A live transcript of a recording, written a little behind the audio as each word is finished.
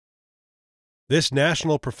This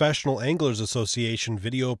National Professional Anglers Association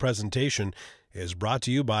video presentation is brought to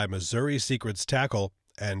you by Missouri Secrets Tackle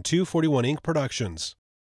and 241 Inc. Productions.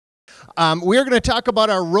 We're going to talk about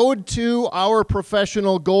our road to our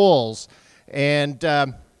professional goals. And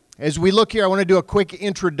as we look here, I want to do a quick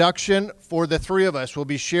introduction for the three of us. We'll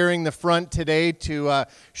be sharing the front today to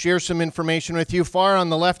share some information with you. Far on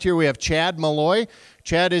the left here, we have Chad Malloy.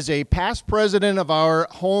 Chad is a past president of our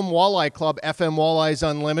home walleye club, FM Walleyes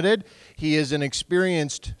Unlimited. He is an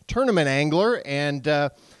experienced tournament angler,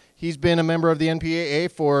 and he's been a member of the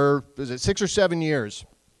NPAA for, 6 or 7 years?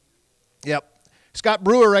 Yep. Scott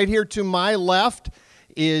Brewer, right here to my left,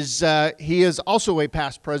 is he is also a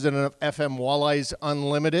past president of FM Walleyes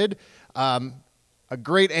Unlimited. A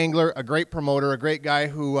great angler, a great promoter, a great guy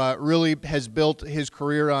who really has built his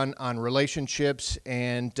career on relationships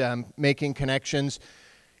and making connections.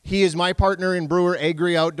 He is my partner in Brewer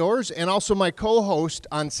Agri Outdoors and also my co-host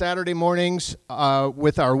on Saturday mornings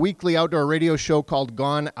with our weekly outdoor radio show called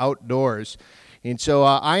Gone Outdoors. And so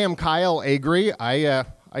I am Kyle Agri. I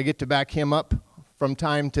get to back him up from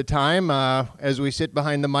time to time as we sit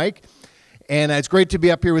behind the mic. And it's great to be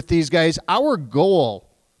up here with these guys. Our goal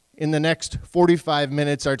in the next 45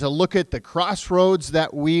 minutes are to look at the crossroads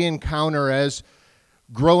that we encounter as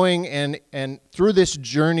growing and through this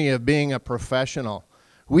journey of being a professional.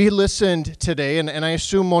 We listened today, and I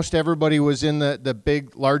assume most everybody was in the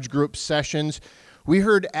big, large group sessions. We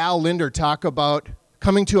heard Al Linder talk about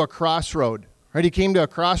coming to a crossroad. Right? He came to a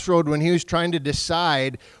crossroad when he was trying to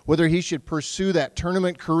decide whether he should pursue that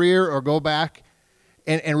tournament career or go back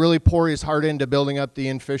and really pour his heart into building up the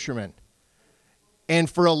In-Fisherman. And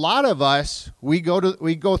for a lot of us, we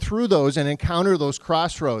go through those and encounter those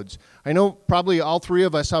crossroads. I know probably all three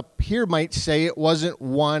of us up here might say it wasn't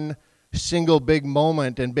one single big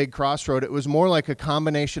moment and big crossroad. It was more like a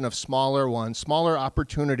combination of smaller ones, smaller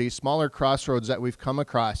opportunities, smaller crossroads that we've come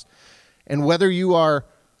across. And whether you're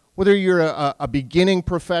a beginning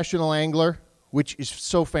professional angler, which is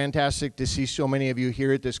so fantastic to see so many of you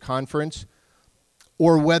here at this conference,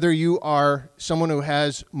 or whether you are someone who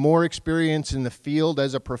has more experience in the field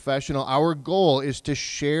as a professional, our goal is to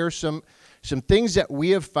share some things that we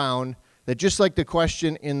have found that, just like the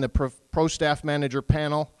question in the pro staff manager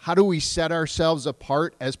panel, how do we set ourselves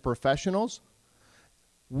apart as professionals?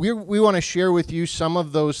 We want to share with you some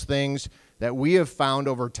of those things that we have found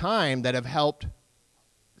over time that have helped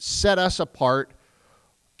set us apart,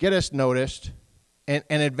 get us noticed, and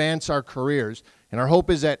advance our careers. And our hope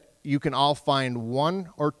is that you can all find one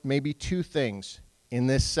or maybe two things in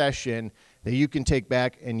this session that you can take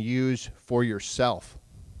back and use for yourself.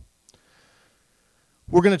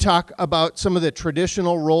 We're going to talk about some of the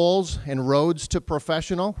traditional roles and roads to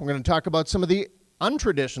professional. We're going to talk about some of the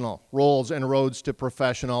untraditional roles and roads to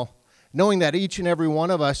professional, knowing that each and every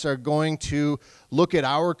one of us are going to look at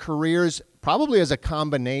our careers probably as a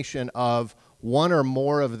combination of one or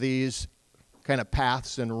more of these kind of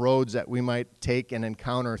paths and roads that we might take and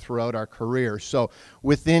encounter throughout our career. So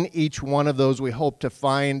within each one of those, we hope to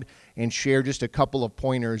find and share just a couple of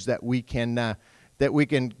pointers that we can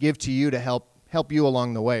give to you to help you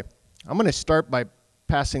along the way. I'm going to start by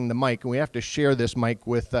passing the mic, and we have to share this mic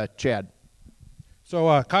with Chad.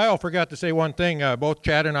 So Kyle forgot to say one thing. Both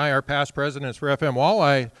Chad and I are past presidents for FM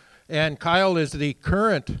Walleye, and Kyle is the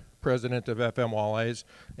current president of FM Walleyes.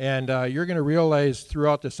 And you're going to realize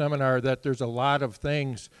throughout the seminar that there's a lot of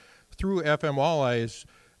things through FM Walleyes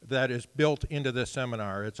that is built into this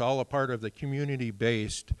seminar. It's all a part of the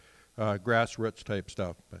community-based grassroots type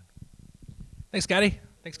stuff. Thanks, Scotty.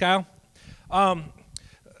 Thanks, Kyle.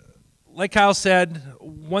 Like Kyle said,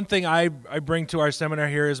 one thing I bring to our seminar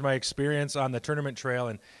here is my experience on the tournament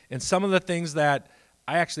trail, and some of the things that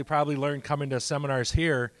I actually probably learned coming to seminars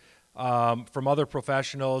here from other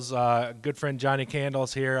professionals. Good friend Johnny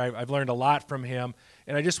Candles here. I've learned a lot from him,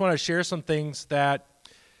 and I just want to share some things that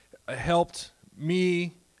helped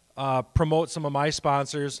me promote some of my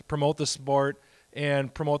sponsors, promote the sport,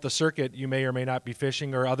 and promote the circuit you may or may not be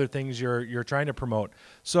fishing or other things you're trying to promote.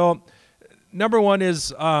 So number one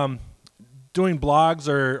is doing blogs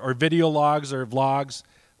or video logs or vlogs.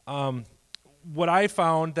 What I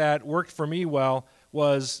found that worked for me well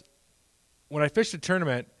was when I fished a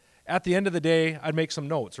tournament, at the end of the day, I'd make some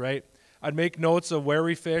notes, right? I'd make notes of where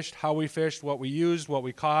we fished, how we fished, what we used, what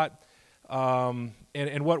we caught, and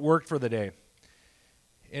what worked for the day.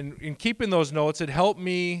 And in keeping those notes, it helped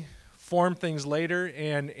me form things later,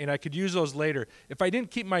 and I could use those later. If I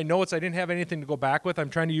didn't keep my notes, I didn't have anything to go back with. I'm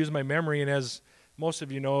trying to use my memory, and as most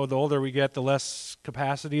of you know, the older we get, the less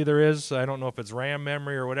capacity there is. I don't know if it's RAM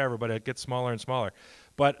memory or whatever, but it gets smaller and smaller.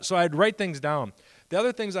 So I'd write things down. The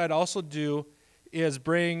other things I'd also do is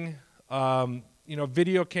bring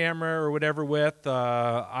video camera or whatever with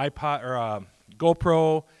iPod or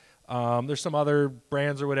GoPro. There's some other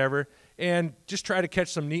brands or whatever, and just try to catch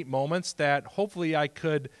some neat moments that hopefully I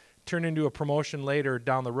could turn into a promotion later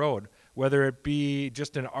down the road, whether it be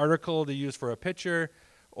just an article to use for a picture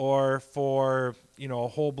or for, a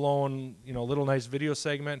whole-blown, little nice video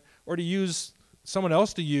segment, or to use someone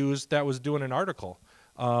else to use that was doing an article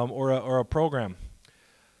or a program.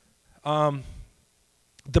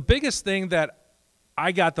 The biggest thing that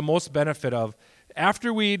I got the most benefit of,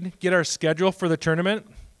 after we'd get our schedule for the tournament,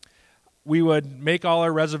 we would make all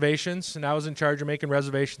our reservations, and I was in charge of making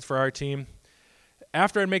reservations for our team.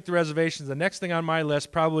 After I'd make the reservations, the next thing on my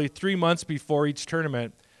list, probably 3 months before each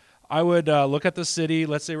tournament, I would look at the city.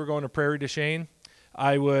 Let's say we're going to Prairie du Chien.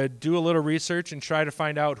 I would do a little research and try to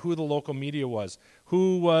find out who the local media was,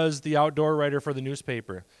 who was the outdoor writer for the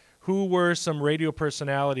newspaper, who were some radio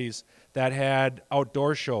personalities that had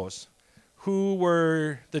outdoor shows, who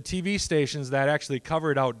were the TV stations that actually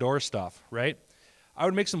covered outdoor stuff, right? I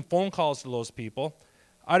would make some phone calls to those people.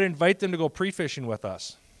 I'd invite them to go pre-fishing with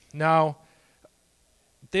us. Now,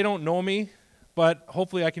 they don't know me, but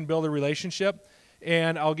hopefully I can build a relationship,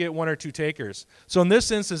 and I'll get 1 or 2 takers. So in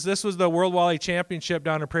this instance, this was the World Walleye Championship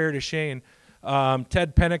down in Prairie du Chien.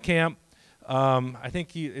 Ted Pennekamp, I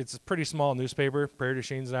think it's a pretty small newspaper. Prairie du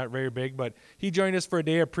Chien's not very big, but he joined us for a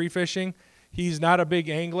day of pre-fishing. He's not a big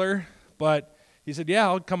angler, but he said, yeah,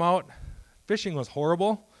 I'll come out. Fishing was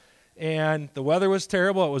horrible, and the weather was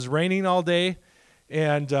terrible. It was raining all day,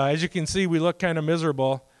 and as you can see, we look kind of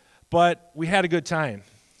miserable, but we had a good time.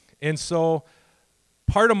 And so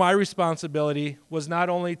part of my responsibility was not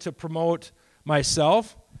only to promote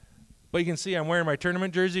myself, but you can see I'm wearing my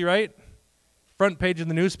tournament jersey, right? Front page of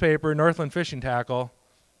the newspaper, Northland Fishing Tackle,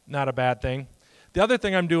 not a bad thing. The other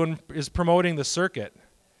thing I'm doing is promoting the circuit.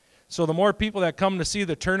 So the more people that come to see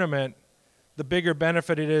the tournament, the bigger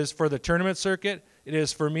benefit it is for the tournament circuit, it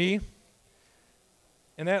is for me.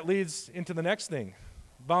 And that leads into the next thing,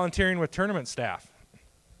 volunteering with tournament staff.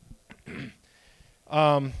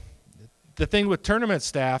 The thing with tournament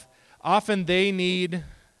staff, often they need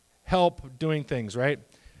help doing things, right?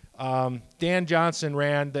 Dan Johnson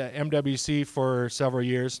ran the MWC for several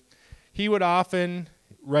years. He would often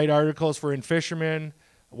write articles for InFisherman,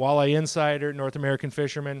 Walleye Insider, North American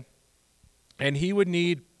Fisherman, and he would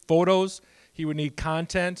need photos, he would need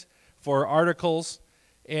content for articles,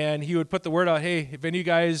 and he would put the word out, hey, if any of you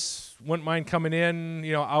guys wouldn't mind coming in,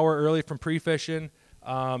 an hour early from pre-fishing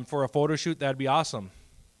for a photo shoot, that'd be awesome.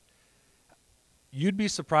 You'd be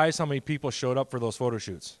surprised how many people showed up for those photo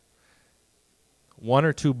shoots. 1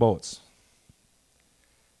 or 2 boats.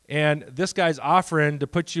 And this guy's offering to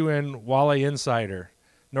put you in Walleye Insider,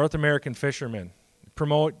 North American Fisherman,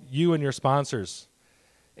 promote you and your sponsors.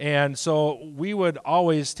 And so we would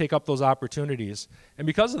always take up those opportunities. And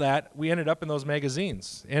because of that, we ended up in those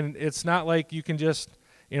magazines. And it's not like you can just,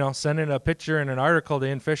 send in a picture and an article to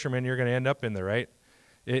InFisherman, you're going to end up in there, right?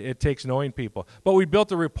 It takes knowing people. But we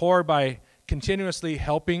built a rapport by continuously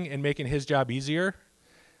helping and making his job easier,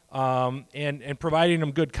 and providing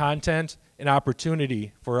him good content and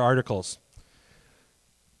opportunity for articles.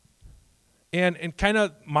 And kind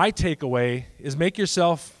of my takeaway is make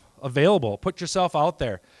yourself available, put yourself out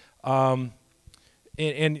there. And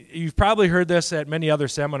you've probably heard this at many other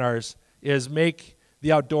seminars, is make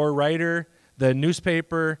the outdoor writer, the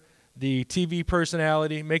newspaper, the TV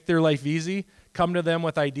personality, make their life easy, come to them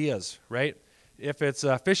with ideas, right? If it's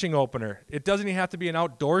a fishing opener, it doesn't even have to be an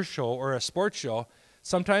outdoor show or a sports show.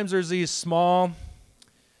 Sometimes there's these small,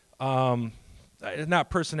 not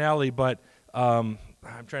personality, but I'm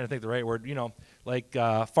trying to think the right word, like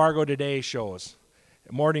Fargo Today shows,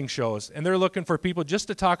 morning shows, and they're looking for people just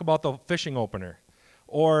to talk about the fishing opener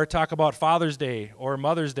or talk about Father's Day or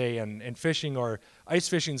Mother's Day and fishing, or ice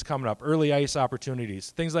fishing's coming up, early ice opportunities,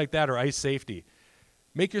 things like that, or ice safety.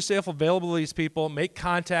 Make yourself available to these people, make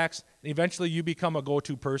contacts, and eventually you become a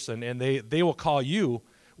go-to person, and they will call you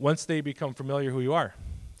once they become familiar who you are.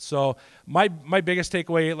 So my biggest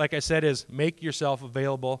takeaway, like I said, is make yourself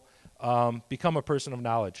available, become a person of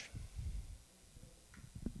knowledge.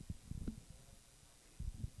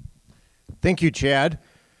 Thank you, Chad.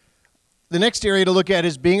 The next area to look at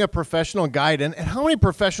is being a professional guide. And how many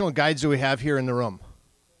professional guides do we have here in the room?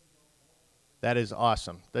 That is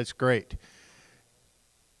awesome. That's great.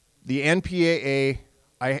 The NPAA,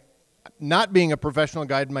 not being a professional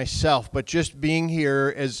guide myself, but just being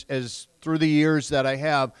here as through the years that I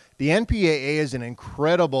have, the NPAA is an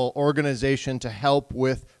incredible organization to help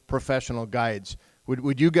with professional guides.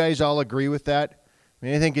 Would you guys all agree with that?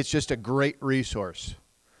 I think it's just a great resource.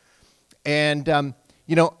 And,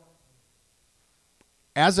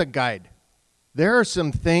 as a guide, there are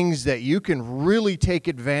some things that you can really take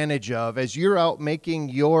advantage of as you're out making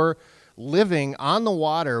your living on the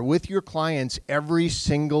water with your clients every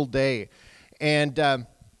single day. And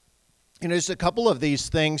there's a couple of these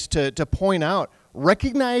things to point out.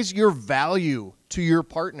 Recognize your value to your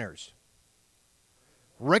partners.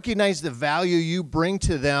 Recognize the value you bring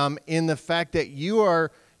to them in the fact that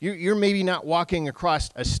you're maybe not walking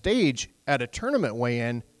across a stage at a tournament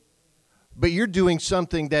weigh-in, but you're doing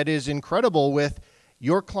something that is incredible with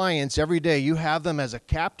your clients every day. You have them as a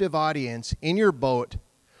captive audience in your boat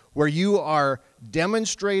where you are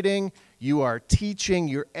demonstrating, you are teaching,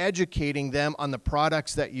 you're educating them on the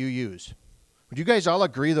products that you use. Would you guys all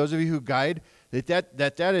agree, those of you who guide,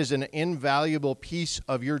 that is an invaluable piece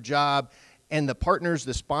of your job, and the partners,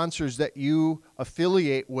 the sponsors that you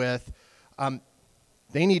affiliate with,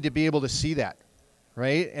 they need to be able to see that,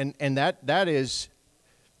 right? And that is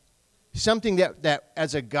something that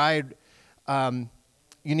as a guide,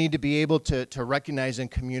 you need to be able to recognize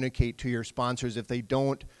and communicate to your sponsors if they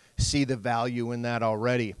don't see the value in that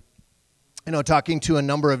already. Talking to a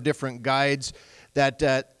number of different guides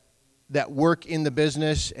that work in the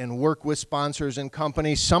business and work with sponsors and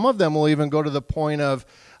companies, some of them will even go to the point of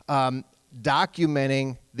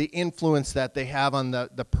documenting the influence that they have on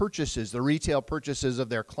the purchases, the retail purchases of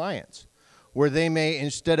their clients, where they may,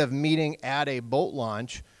 instead of meeting at a boat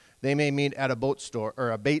launch, they may meet at a boat store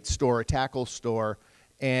or a bait store, a tackle store,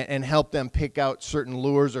 and help them pick out certain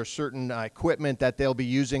lures or certain equipment that they'll be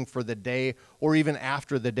using for the day or even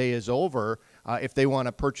after the day is over, if they want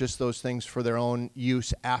to purchase those things for their own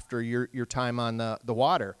use after your time on the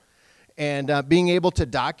water. And being able to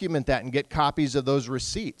document that and get copies of those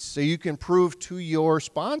receipts so you can prove to your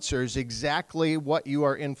sponsors exactly what you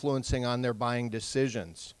are influencing on their buying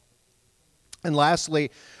decisions. And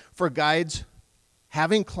lastly, for guides,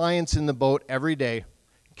 having clients in the boat every day,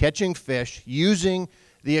 catching fish, using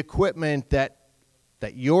the equipment that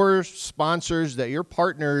your sponsors, that your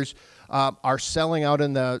partners are selling out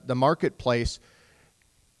in the marketplace,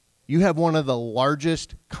 you have one of the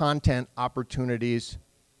largest content opportunities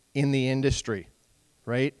in the industry,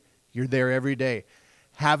 right? You're there every day.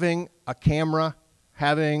 Having a camera,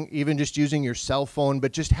 having even just using your cell phone,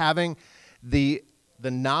 but just having the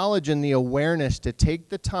knowledge and the awareness to take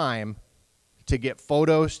the time to get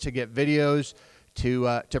photos, to get videos,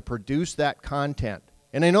 to produce that content.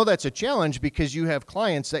 And I know that's a challenge because you have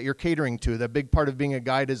clients that you're catering to. The big part of being a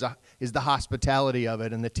guide is the hospitality of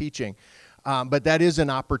it and the teaching. But that is an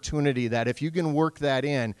opportunity that if you can work that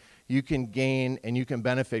in, you can gain and you can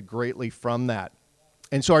benefit greatly from that.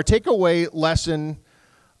 And so our takeaway lesson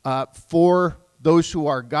for those who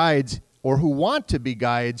are guides or who want to be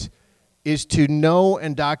guides is to know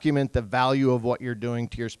and document the value of what you're doing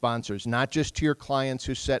to your sponsors, not just to your clients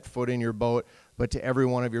who set foot in your boat, but to every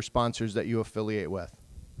one of your sponsors that you affiliate with.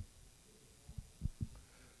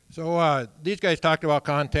 So these guys talked about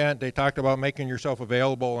content, they talked about making yourself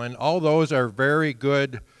available, and all those are very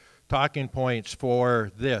good talking points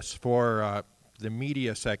for this, for the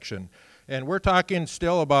media section. And we're talking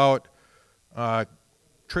still about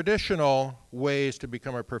traditional ways to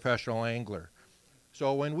become a professional angler.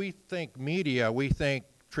 So when we think media, we think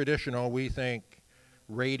traditional, we think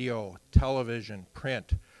radio, television,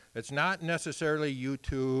 print. It's not necessarily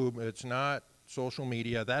YouTube, it's not social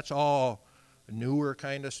media, that's all newer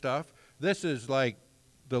kind of stuff. This is like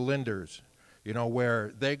the Linders,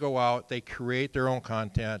 where they go out, they create their own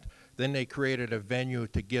content, then they created a venue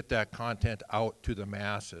to get that content out to the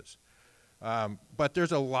masses. But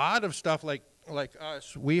there's a lot of stuff like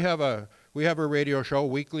us. We have a radio show,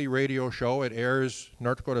 weekly radio show. It airs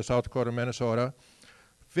North Dakota, South Dakota, Minnesota.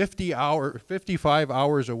 55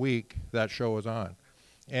 hours a week that show is on.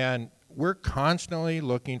 And we're constantly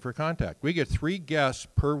looking for contact. We get 3 guests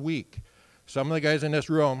per week. Some of the guys in this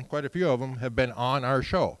room, quite a few of them, have been on our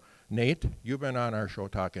show. Nate, you've been on our show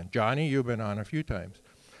talking. Johnny, you've been on a few times.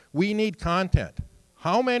 We need content.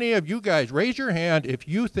 How many of you guys, raise your hand if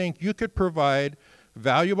you think you could provide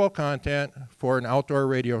valuable content for an outdoor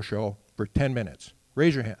radio show for 10 minutes?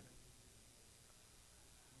 Raise your hand.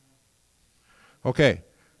 Okay.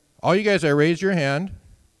 All you guys that raised your hand,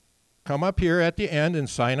 come up here at the end and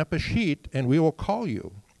sign up a sheet, and we will call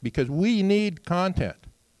you because we need content.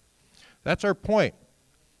 That's our point.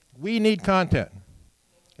 We need content,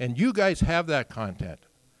 and you guys have that content.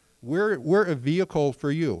 We're a vehicle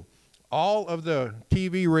for you. All of the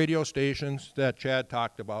TV, radio stations that Chad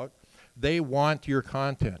talked about, they want your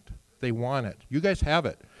content. They want it. You guys have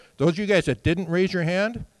it. Those of you guys that didn't raise your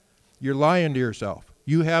hand, you're lying to yourself.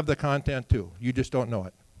 You have the content too. You just don't know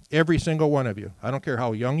it. Every single one of you. I don't care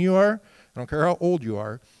how young you are. I don't care how old you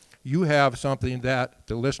are. you have something that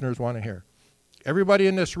the listeners want to hear. Everybody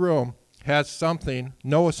in this room has something,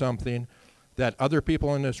 knows something that other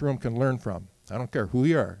people in this room can learn from. I don't care who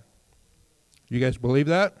you are. You guys believe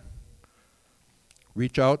that?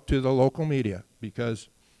 Reach out to the local media because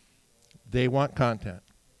they want content.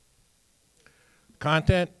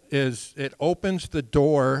 Content it opens the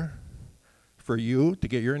door for you to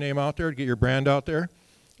get your name out there, to get your brand out there,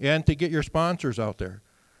 and to get your sponsors out there.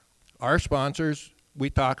 Our sponsors, we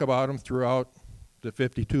talk about them throughout the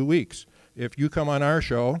 52 weeks. If you come on our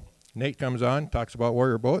show, Nate comes on, talks about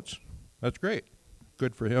Warrior Boats, that's great.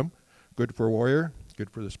 Good for him, good for Warrior, good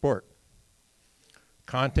for the sport.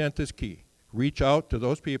 Content is key. Reach out to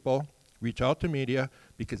those people, reach out to media,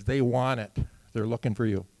 because they want it. They're looking for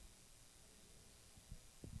you.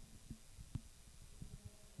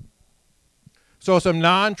 So some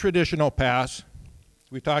non-traditional paths.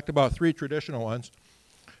 We talked about 3 traditional ones.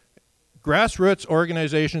 Grassroots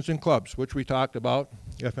organizations and clubs, which we talked about,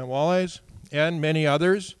 FM Walleyes, and many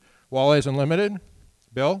others. Walleyes Unlimited.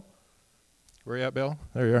 Bill? Where you at, Bill?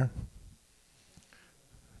 There you are.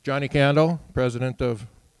 Johnny Candle, president of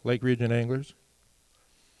Lake Region Anglers.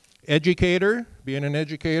 Educator, being an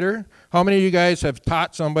educator. How many of you guys have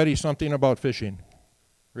taught somebody something about fishing?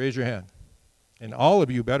 Raise your hand. And all of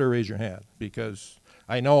you better raise your hand because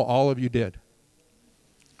I know all of you did.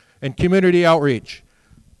 And community outreach.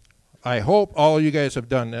 I hope all of you guys have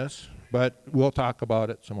done this, but we'll talk about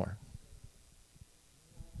it some more.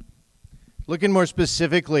 Looking more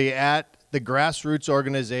specifically at the grassroots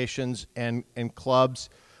organizations and clubs,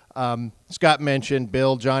 Scott mentioned,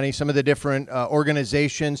 Bill, Johnny, some of the different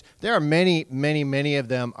organizations. There are many, many, many of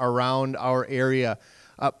them around our area.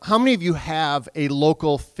 How many of you have a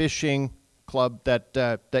local fishing club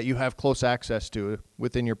that you have close access to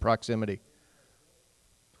within your proximity?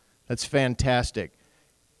 That's fantastic.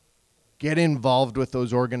 Get involved with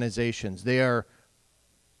those organizations. They are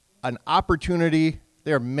an opportunity.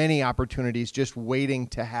 There are many opportunities just waiting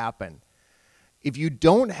to happen. If you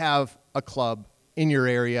don't have a club in your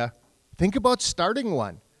area, think about starting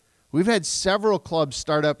one. We've had several clubs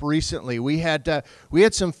start up recently. We had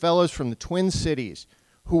some fellows from the Twin Cities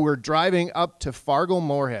who were driving up to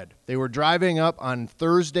Fargo-Moorhead. They were driving up on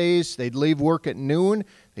Thursdays. They'd leave work at noon.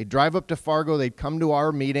 They'd drive up to Fargo. They'd come to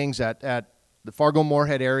our meetings at the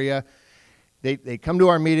Fargo-Moorhead area. They'd come to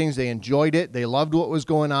our meetings. They enjoyed it. They loved what was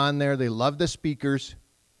going on there. They loved the speakers.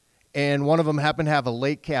 And one of them happened to have a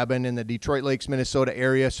lake cabin in the Detroit Lakes, Minnesota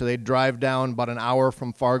area, so they'd drive down about an hour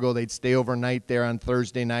from Fargo. They'd stay overnight there on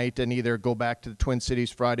Thursday night and either go back to the Twin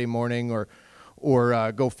Cities Friday morning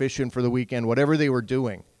or go fishing for the weekend, whatever they were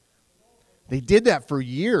doing. They did that for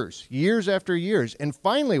years, years after years. And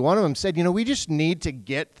finally, one of them said, we just need to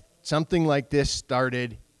get something like this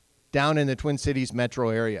started down in the Twin Cities metro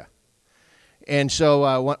area. And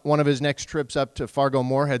so one of his next trips up to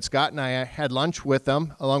Fargo-Moorhead, Scott and I had lunch with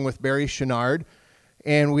them, along with Barry Chenard.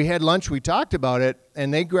 And we had lunch, we talked about it,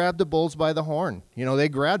 and they grabbed the bulls by the horn. They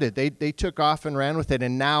grabbed it. They took off and ran with it.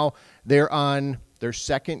 And now they're on their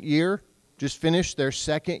second year, just finished their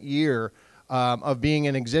second year of being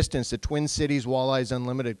in existence, the Twin Cities Walleyes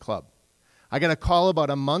Unlimited Club. I got a call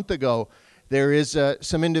about a month ago. There is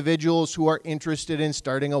some individuals who are interested in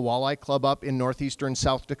starting a walleye club up in northeastern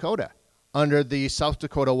South Dakota under the South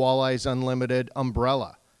Dakota Walleyes Unlimited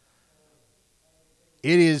umbrella.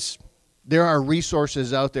 There are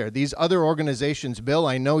resources out there. These other organizations, Bill,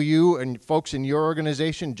 I know you and folks in your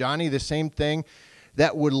organization, Johnny, the same thing,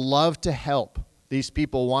 that would love to help these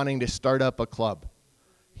people wanting to start up a club.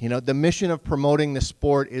 The mission of promoting the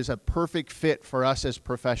sport is a perfect fit for us as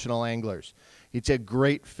professional anglers. It's a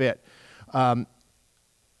great fit.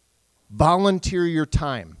 Volunteer your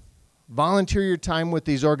time. Volunteer your time with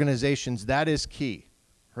these organizations. That is key,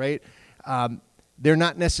 right? They're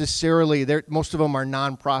not necessarily, most of them are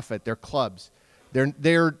nonprofit. They're clubs.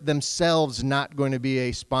 They're themselves not going to be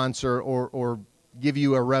a sponsor or give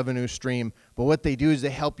you a revenue stream. But what they do is they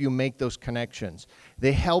help you make those connections.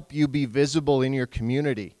 They help you be visible in your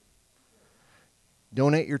community.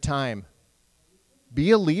 Donate your time.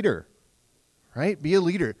 Be a leader, right? Be a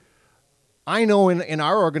leader. I know in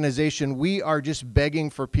our organization, we are just begging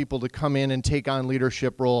for people to come in and take on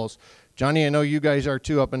leadership roles. Johnny, I know you guys are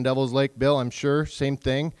too up in Devil's Lake. Bill, I'm sure, same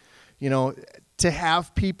thing. To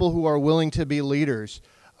have people who are willing to be leaders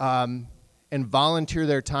and volunteer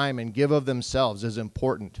their time and give of themselves is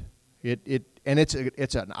important.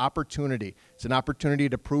 It's an opportunity. It's an opportunity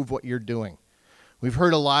to prove what you're doing. We've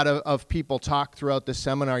heard a lot of people talk throughout the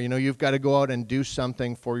seminar. You've got to go out and do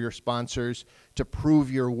something for your sponsors to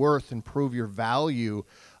prove your worth and prove your value,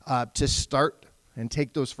 to start and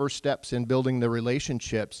take those first steps in building the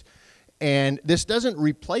relationships. And this doesn't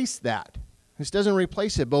replace that. This doesn't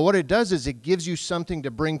replace it. But what it does is it gives you something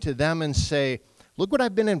to bring to them and say, look what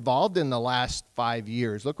I've been involved in the last 5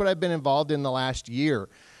 years. Look what I've been involved in the last year.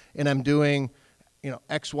 And I'm doing,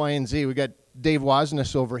 X, Y, and Z. We got Dave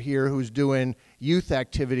Wasness over here who's doing youth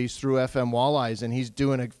activities through FM Walleyes, and he's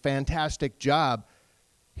doing a fantastic job.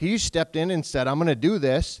 He stepped in and said, I'm going to do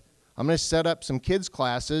this. I'm going to set up some kids'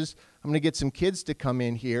 classes. I'm going to get some kids to come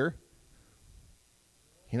in here.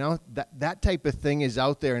 That type of thing is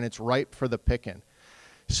out there, and it's ripe for the picking.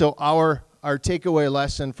 So our takeaway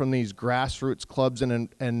lesson from these grassroots clubs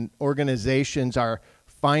and organizations are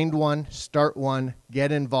find one, start one,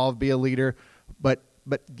 get involved, be a leader, but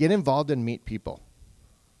get involved and meet people.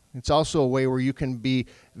 It's also a way where you can be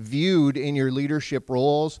viewed in your leadership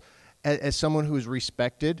roles as someone who's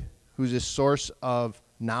respected, who's a source of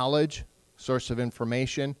knowledge, source of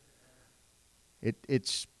information.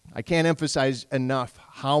 I can't emphasize enough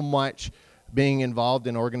how much being involved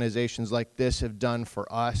in organizations like this have done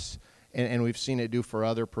for us, and we've seen it do for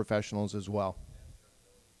other professionals as well.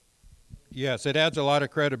 Yes, it adds a lot of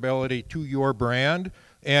credibility to your brand,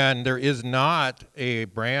 and there is not a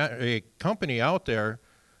company out there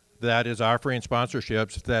that is offering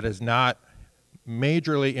sponsorships that is not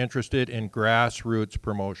majorly interested in grassroots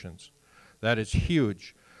promotions. That is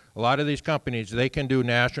huge. A lot of these companies, they can do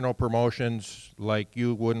national promotions like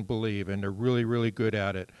you wouldn't believe, and they're really, really good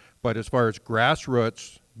at it. But as far as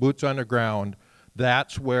grassroots, boots on the ground,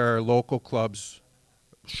 that's where local clubs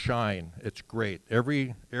shine. It's great.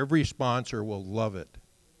 Every sponsor will love it.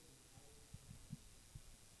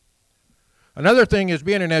 Another thing is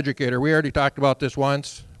being an educator. We already talked about this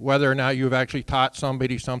once, whether or not you've actually taught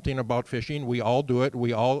somebody something about fishing. We all do it.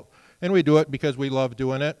 And we do it because we love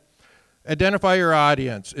doing it. Identify your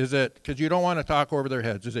audience. Is it, because you don't want to talk over their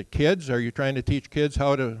heads, is it kids? Are you trying to teach kids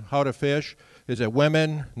how to fish? Is it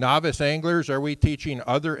women, novice anglers? Are we teaching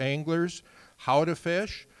other anglers how to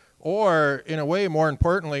fish? Or, in a way, more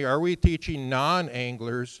importantly, are we teaching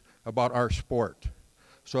non-anglers about our sport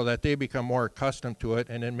so that they become more accustomed to it,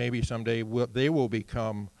 and then maybe someday they will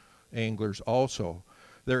become anglers also?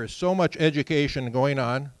 There is so much education going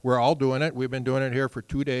on. We're all doing it. We've been doing it here for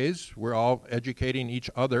 2 days. We're all educating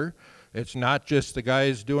each other. It's not just the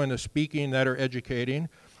guys doing the speaking that are educating.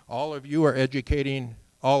 All of you are educating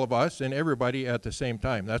all of us and everybody at the same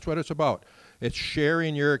time. That's what it's about. It's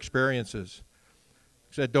sharing your experiences.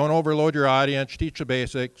 I said, don't overload your audience, teach the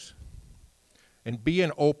basics, and be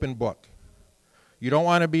an open book. You don't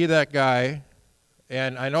want to be that guy,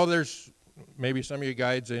 and I know there's maybe some of you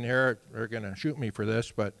guides in here are going to shoot me for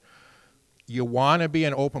this, but you want to be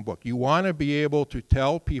an open book. You want to be able to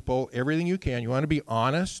tell people everything you can. You want to be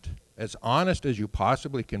honest as you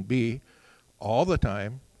possibly can be all the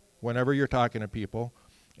time whenever you're talking to people,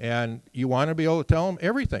 and you want to be able to tell them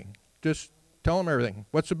everything. Just tell them everything.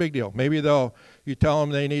 What's the big deal? Maybe you tell them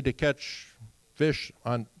they need to catch fish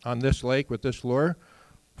on this lake with this lure.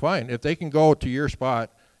 Fine. If they can go to your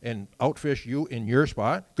spot and outfish you in your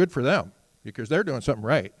spot, good for them, because they're doing something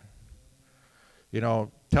right.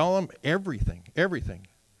 Tell them everything,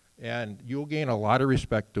 and you'll gain a lot of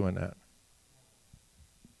respect doing that.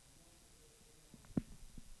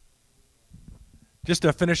 Just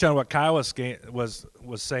to finish on what Kyle was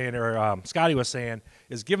saying, or Scotty was saying,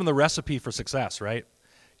 is give them the recipe for success, right?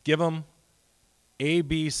 Give them A,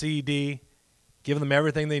 B, C, D. Give them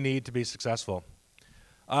everything they need to be successful.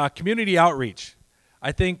 Community outreach.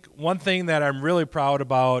 I think one thing that I'm really proud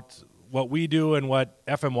about what we do and what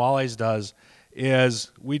FM Walleyes does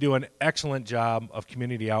is we do an excellent job of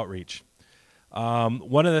community outreach.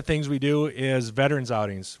 One of the things we do is veterans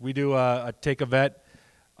outings. We do a Take a Vet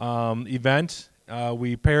event.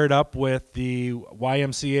 We paired up with the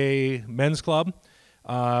YMCA Men's Club.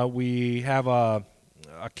 We have a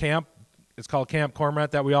camp. It's called Camp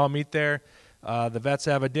Cormorant that we all meet there. The vets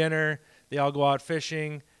have a dinner. They all go out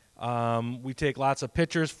fishing. We take lots of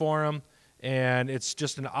pictures for them. And it's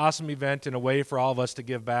just an awesome event and a way for all of us to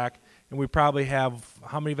give back. And we probably have,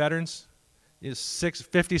 how many veterans?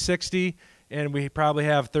 50, 60. And we probably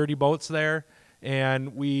have 30 boats there.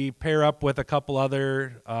 And we pair up with a couple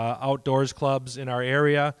other outdoors clubs in our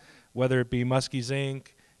area, whether it be Muskies Inc.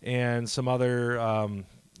 and some other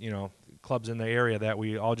clubs in the area that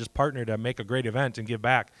we all just partner to make a great event and give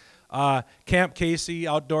back. Camp Casey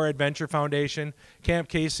Outdoor Adventure Foundation. Camp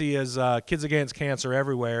Casey is Kids Against Cancer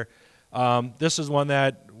Everywhere. This is one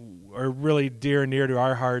that are really dear and near to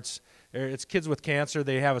our hearts. It's kids with cancer.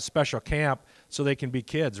 They have a special camp so they can be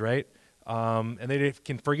kids, right? And they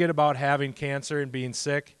can forget about having cancer and being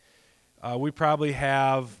sick. We probably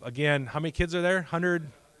have, again, how many kids are there? 100?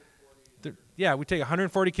 yeah, we take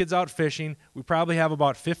 140 kids out fishing. We probably have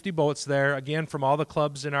about 50 boats there, again, from all the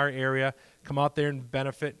clubs in our area, come out there and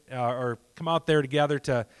benefit, or come out there together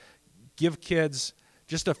to give kids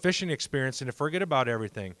just a fishing experience and to forget about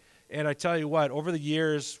everything. And I tell you what, over the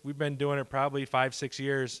years, we've been doing it probably 5-6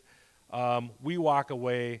 years, we walk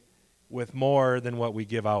away with more than what we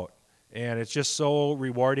give out. And it's just so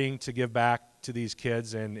rewarding to give back to these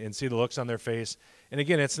kids and see the looks on their face. And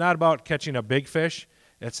again, it's not about catching a big fish.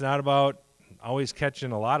 It's not about always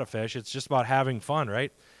catching a lot of fish. It's just about having fun,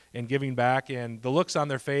 right? And giving back. And the looks on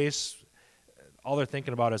their face, all they're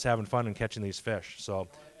thinking about is having fun and catching these fish. So.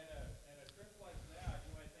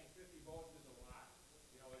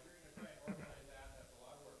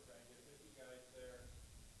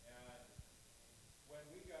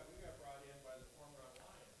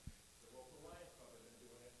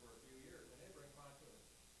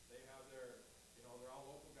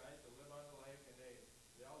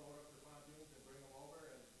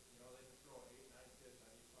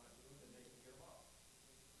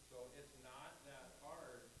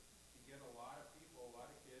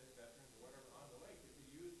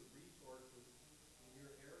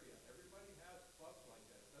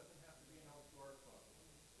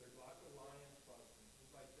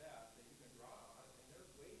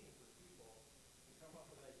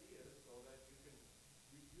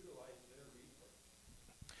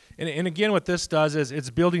 And again, what this does is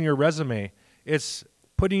it's building your resume. It's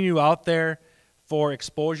putting you out there for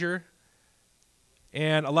exposure.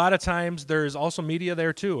 And a lot of times there's also media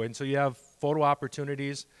there too. And so you have photo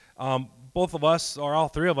opportunities. Both of us, or all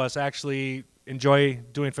three of us, actually enjoy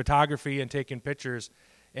doing photography and taking pictures.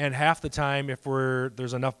 And half the time, if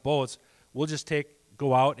there's enough boats, we'll just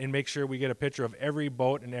go out and make sure we get a picture of every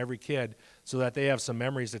boat and every kid so that they have some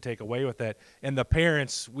memories to take away with it. And the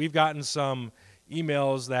parents, we've gotten some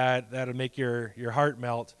emails that'll make your heart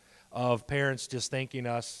melt of parents just thanking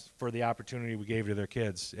us for the opportunity we gave to their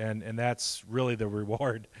kids, and that's really the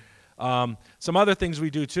reward. Some other things we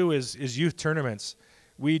do too is youth tournaments.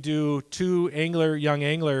 We do 2 young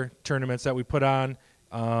angler tournaments that we put on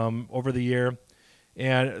over the year,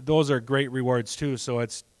 and those are great rewards too. So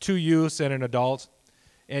it's 2 youths and an adult,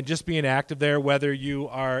 and just being active there, whether you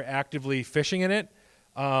are actively fishing in it.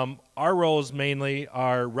 Our roles mainly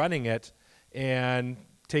are running it and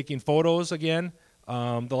taking photos again.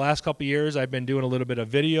 The last couple of years I've been doing a little bit of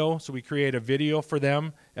video, so we create a video for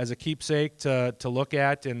them as a keepsake to look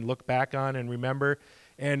at and look back on and remember.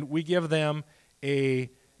 And we give them a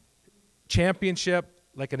championship,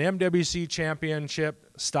 like an MWC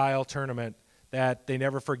championship style tournament that they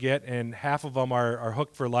never forget, and half of them are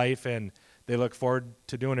hooked for life, and they look forward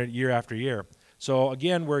to doing it year after year. So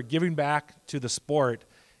again, we're giving back to the sport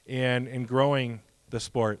and growing the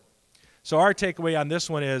sport. So our takeaway on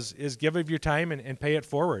this one is give of your time and pay it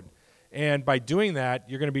forward. And by doing that,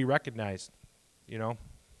 you're going to be recognized, you know.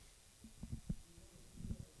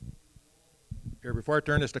 Here, before I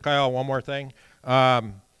turn this to Kyle, one more thing.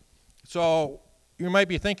 So you might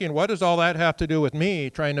be thinking, what does all that have to do with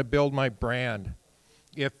me trying to build my brand?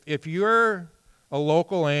 If you're a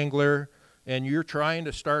local angler and you're trying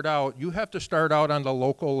to start out, you have to start out on the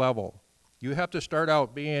local level. You have to start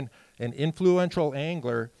out being an influential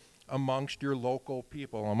angler amongst your local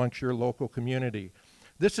people, amongst your local community.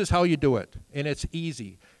 This is how you do it, and it's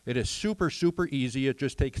easy. It is super, super easy. It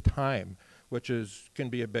just takes time, which can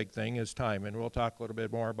be a big thing, is time, and we'll talk a little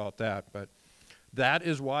bit more about that. But that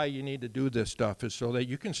is why you need to do this stuff, is so that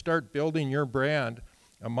you can start building your brand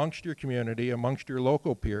amongst your community, amongst your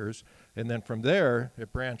local peers, and then from there,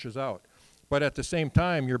 it branches out. But at the same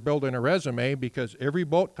time, you're building a resume, because every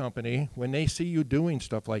boat company, when they see you doing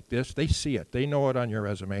stuff like this, they see it. They know it on your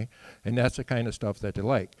resume, and that's the kind of stuff that they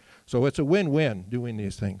like. So it's a win-win doing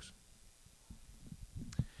these things.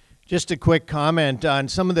 Just a quick comment on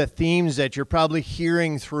some of the themes that you're probably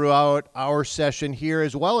hearing throughout our session here,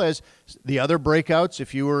 as well as the other breakouts,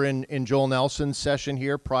 if you were in Joel Nelson's session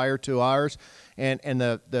here prior to ours, and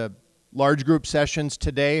the large group sessions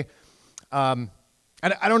today.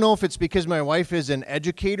 I don't know if it's because my wife is an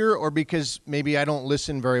educator or because maybe I don't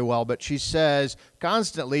listen very well, but she says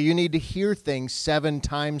constantly you need to hear things 7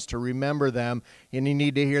 times to remember them, and you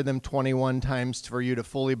need to hear them 21 times for you to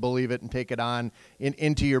fully believe it and take it on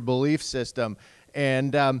into your belief system.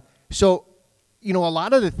 And so, you know, a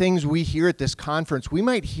lot of the things we hear at this conference, we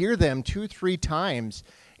might hear them 2-3 times,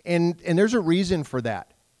 and there's a reason for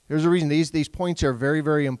that. There's a reason. These points are very,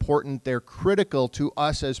 very important. They're critical to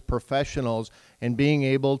us as professionals and being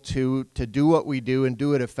able to do what we do and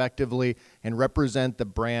do it effectively and represent the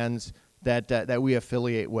brands that we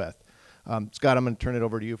affiliate with. Scott, I'm going to turn it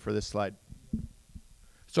over to you for this slide.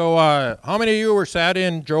 So how many of you were sat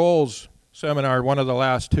in Joel's seminar, one of the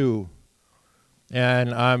last two,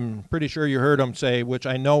 and I'm pretty sure you heard him say, which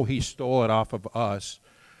I know he stole it off of us,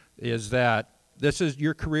 is that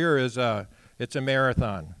your career is it's a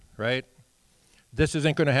marathon, right? This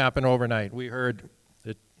isn't going to happen overnight. We heard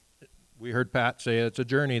Pat say it's a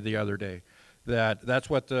journey the other day. That's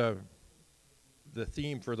what the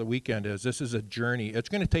theme for the weekend is. This is a journey. It's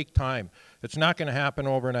going to take time. It's not going to happen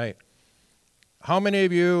overnight. How many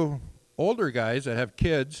of you older guys that have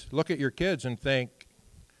kids look at your kids and think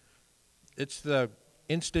it's the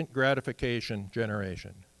instant gratification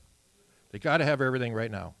generation? They got to have everything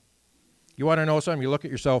right now. You want to know something? You look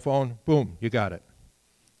at your cell phone, boom, you got it.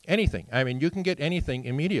 Anything. I mean, you can get anything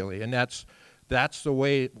immediately, and that's the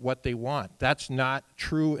way what they want. That's not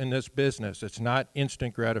true in this business. It's not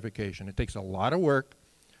instant gratification. It takes a lot of work,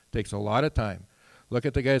 takes a lot of time. Look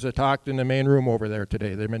at the guys that talked in the main room over there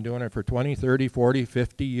today. They've been doing it for 20, 30, 40,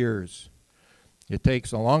 50 years. It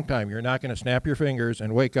takes a long time. You're not going to snap your fingers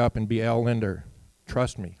and wake up and be Al Linder.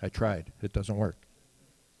 Trust me, I tried. It doesn't work.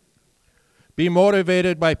 Be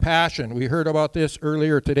motivated by passion. We heard about this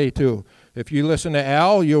earlier today too. If you listen to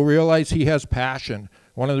Al, you'll realize he has passion.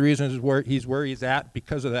 One of the reasons is where he's at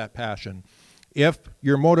because of that passion. If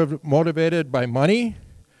you're motivated by money,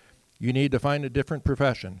 you need to find a different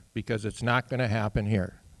profession because it's not going to happen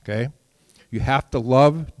here, okay? You have to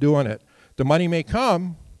love doing it. The money may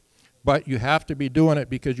come, but you have to be doing it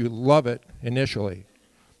because you love it initially.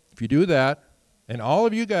 If you do that, and all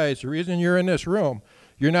of you guys, the reason you're in this room,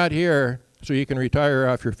 you're not here so you can retire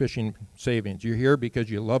off your fishing savings. You're here because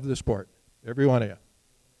you love the sport, every one of you.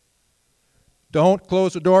 Don't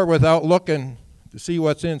close the door without looking to see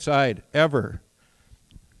what's inside, ever.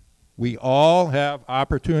 We all have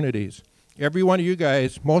opportunities. Every one of you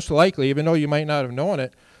guys, most likely, even though you might not have known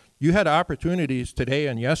it, you had opportunities today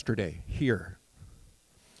and yesterday here.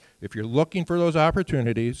 If you're looking for those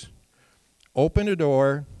opportunities, open the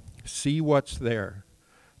door, see what's there.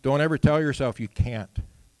 Don't ever tell yourself you can't.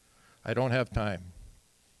 I don't have time.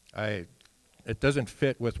 It doesn't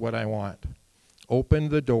fit with what I want. Open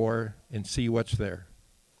the door and see what's there.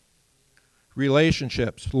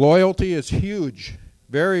 Relationships. Loyalty is huge.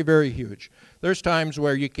 Very, very huge. There's times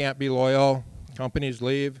where you can't be loyal. Companies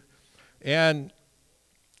leave. And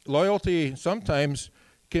loyalty sometimes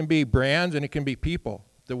can be brands and it can be people.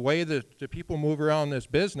 The way that the people move around this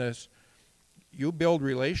business, you build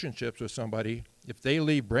relationships with somebody. If they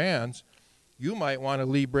leave brands, you might want to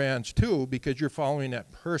leave brands too because you're following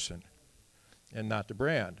that person and not the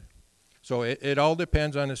brand. So it all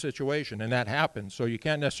depends on the situation, and that happens. So you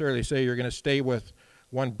can't necessarily say you're going to stay with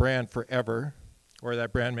one brand forever, or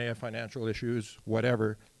that brand may have financial issues,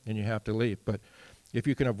 whatever, and you have to leave. But if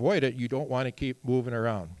you can avoid it, you don't want to keep moving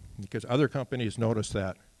around because other companies notice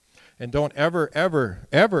that. And don't ever, ever,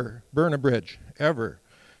 ever burn a bridge, ever.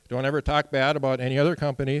 Don't ever talk bad about any other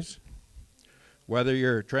companies, whether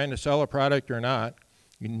you're trying to sell a product or not.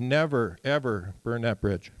 You never, ever burn that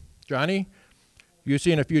bridge. Johnny? You've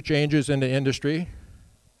seen a few changes in the industry.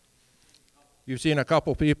 You've seen a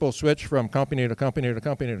couple people switch from company to company to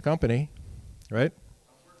company to company, right?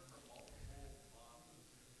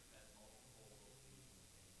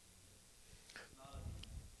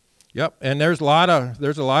 Yep, and there's a lot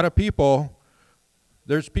of people.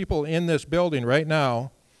 There's people in this building right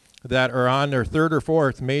now that are on their third or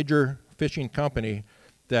fourth major fishing company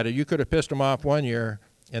that you could have pissed them off 1 year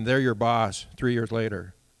and they're your boss 3 years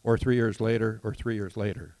later. Or 3 years later, or 3 years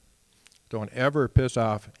later. Don't ever piss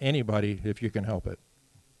off anybody if you can help it.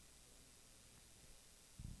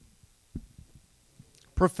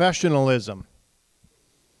 Professionalism.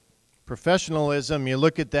 Professionalism, you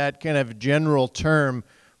look at that kind of general term,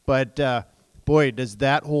 but boy, does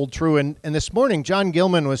that hold true. And this morning, John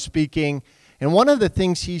Gilman was speaking, and one of the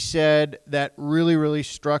things he said that really, really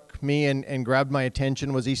struck me and grabbed my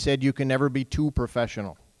attention was he said, you can never be too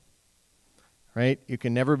professional. Right? You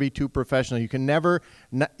can never be too professional. You can never,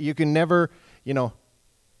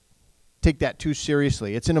 take that too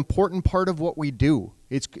seriously. It's an important part of what we do.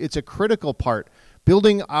 It's a critical part.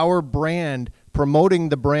 Building our brand, promoting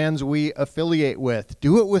the brands we affiliate with.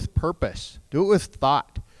 Do it with purpose. Do it with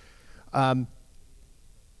thought.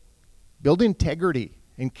 Build integrity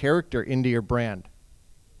and character into your brand.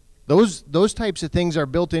 Those types of things are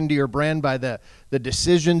built into your brand by the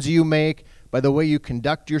decisions you make, by the way you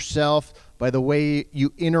conduct yourself, by the way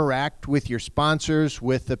you interact with your sponsors,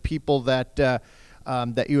 with the people that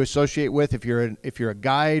that you associate with. If you're a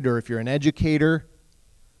guide or if you're an educator,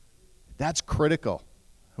 that's critical.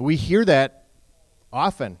 We hear that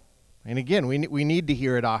often, and again, we need to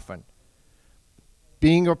hear it often.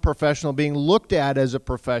 Being a professional, being looked at as a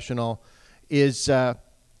professional, is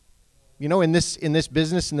in this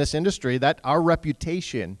business, in this industry, that our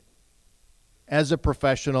reputation as a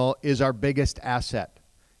professional is our biggest asset.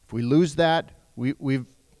 If we lose that, we've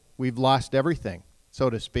lost everything, so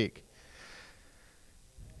to speak.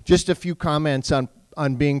 Just a few comments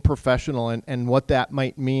on being professional and what that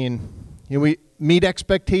might mean. We meet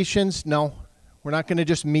expectations? No, we're not going to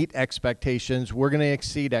just meet expectations. We're going to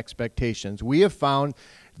exceed expectations. We have found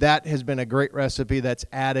that has been a great recipe that's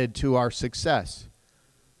added to our success.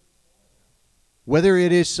 Whether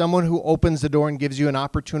it is someone who opens the door and gives you an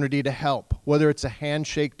opportunity to help, whether it's a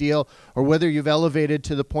handshake deal, or whether you've elevated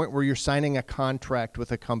to the point where you're signing a contract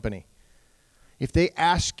with a company. If they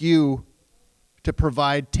ask you to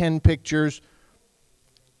provide 10 pictures,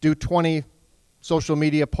 do 20 social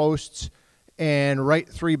media posts, and write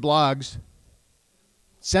 3 blogs,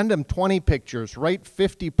 send them 20 pictures, write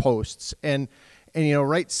 50 posts, and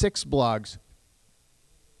write 6 blogs.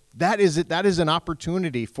 That is an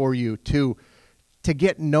opportunity for you to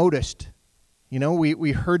get noticed.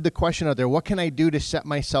 We heard the question out there, what can I do to set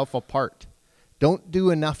myself apart? Don't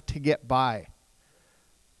do enough to get by.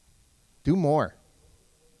 Do more.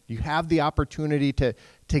 You have the opportunity to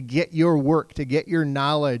get your work, to get your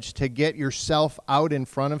knowledge, to get yourself out in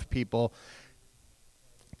front of people.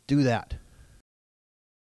 Do that.